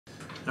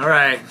All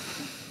right.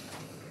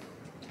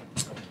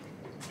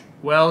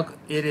 Well,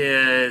 it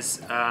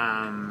is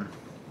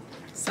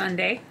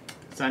Sunday,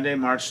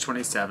 March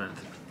 27th,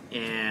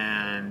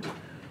 and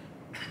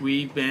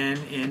we've been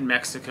in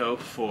Mexico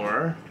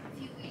for A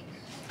few weeks.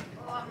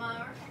 A lot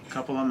more. a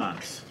couple of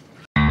months.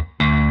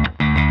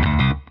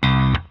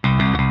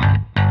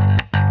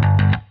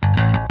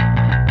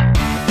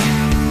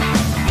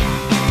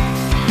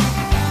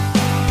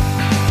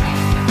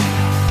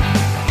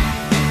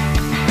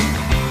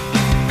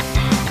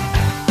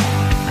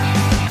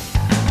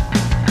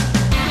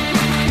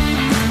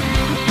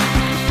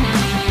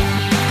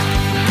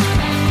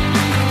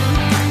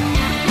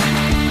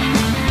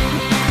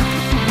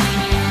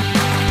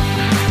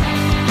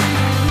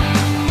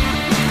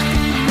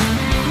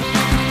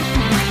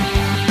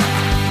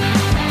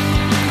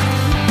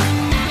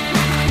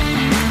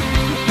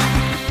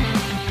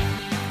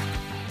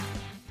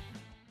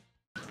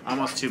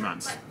 Almost 2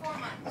 months. Like 4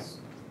 months.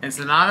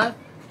 Ensenada,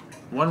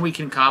 1 week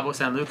in Cabo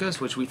San Lucas,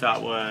 which we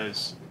thought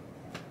was...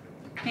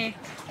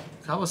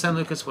 Cabo San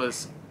Lucas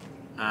was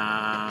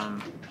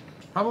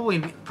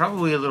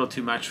probably a little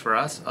too much for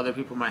us. Other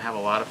people might have a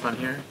lot of fun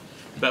here.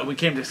 But we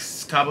came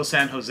to Cabo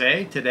San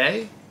Jose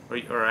today,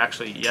 or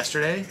actually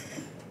yesterday,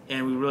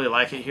 and we really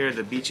like it here.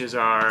 The beaches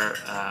are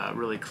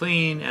really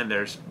clean, and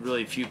there's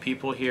really few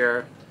people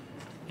here.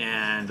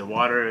 And the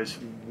water is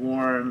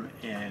warm,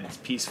 and it's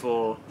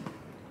peaceful.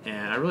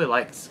 And I really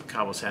like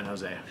Cabo San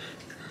Jose.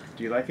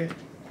 Do you like it?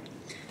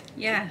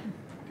 yeah.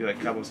 Do you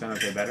like Cabo San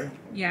Jose better?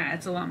 Yeah,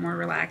 it's a lot more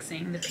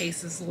relaxing. The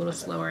pace is a little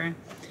slower.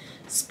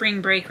 Spring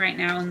break right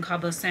now in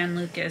Cabo San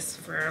Lucas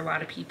for a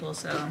lot of people,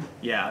 so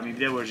Yeah, I mean,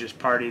 there were just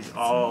parties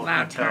all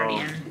loud until...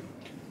 partying.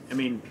 I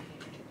mean,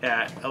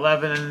 at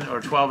 11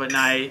 or 12 at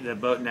night, the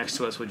boat next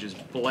to us would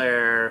just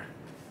blare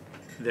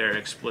their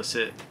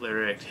explicit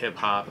lyric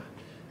hip-hop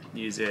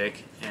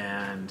music,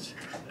 and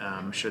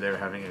I'm sure they were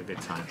having a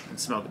good time. And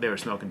they were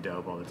smoking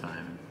dope all the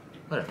time, and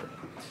whatever.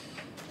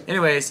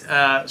 Anyways,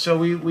 so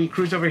we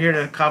cruised over here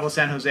to Cabo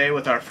San Jose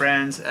with our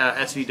friends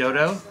SV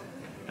Dodo,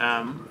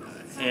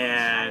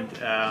 and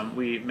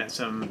we met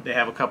they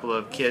have a couple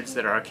of kids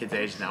that are our kids'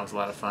 age, and that was a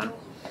lot of fun.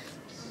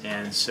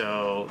 And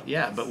so,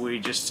 yeah, but we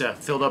just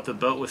filled up the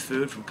boat with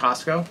food from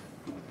Costco,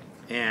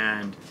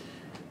 and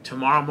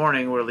tomorrow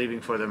morning we're leaving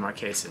for the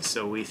Marquesas,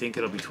 so we think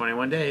it'll be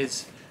 21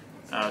 days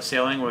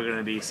sailing. We're going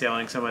to be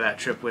sailing some of that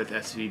trip with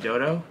SV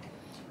Dodo.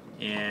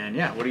 And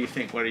yeah, what do you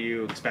think? What are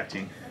you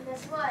expecting? And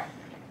guess what?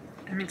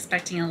 I'm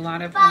expecting a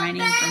lot of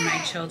whining from my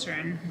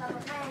children.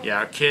 Yeah,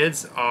 our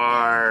kids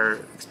are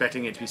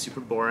expecting it to be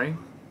super boring.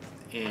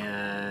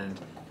 And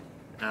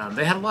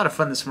they had a lot of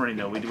fun this morning,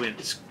 though. We went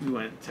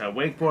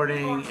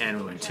wakeboarding, and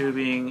we went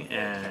tubing,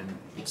 and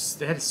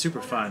they had a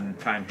super fun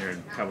time here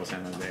in Cabo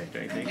San Jose,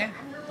 don't you think? Yeah.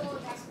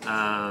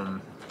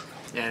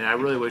 And I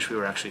really wish we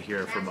were actually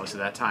here for most of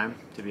that time,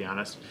 to be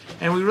honest.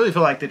 And we really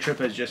feel like the trip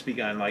has just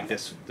begun, like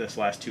this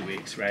last 2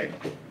 weeks, right?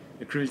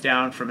 The cruise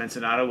down from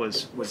Ensenada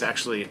was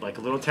actually like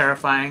a little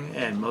terrifying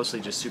and mostly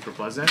just super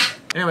pleasant.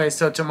 Anyway,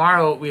 so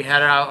tomorrow we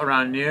head out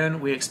around noon.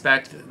 We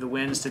expect the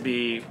winds to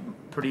be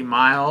pretty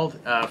mild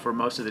for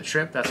most of the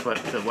trip. That's what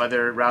the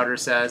weather router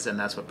says, and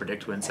that's what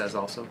PredictWind says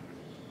also.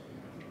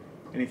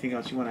 Anything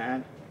else you want to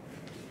add?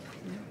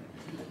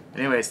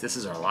 Anyways, this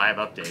is our live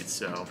update,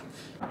 so...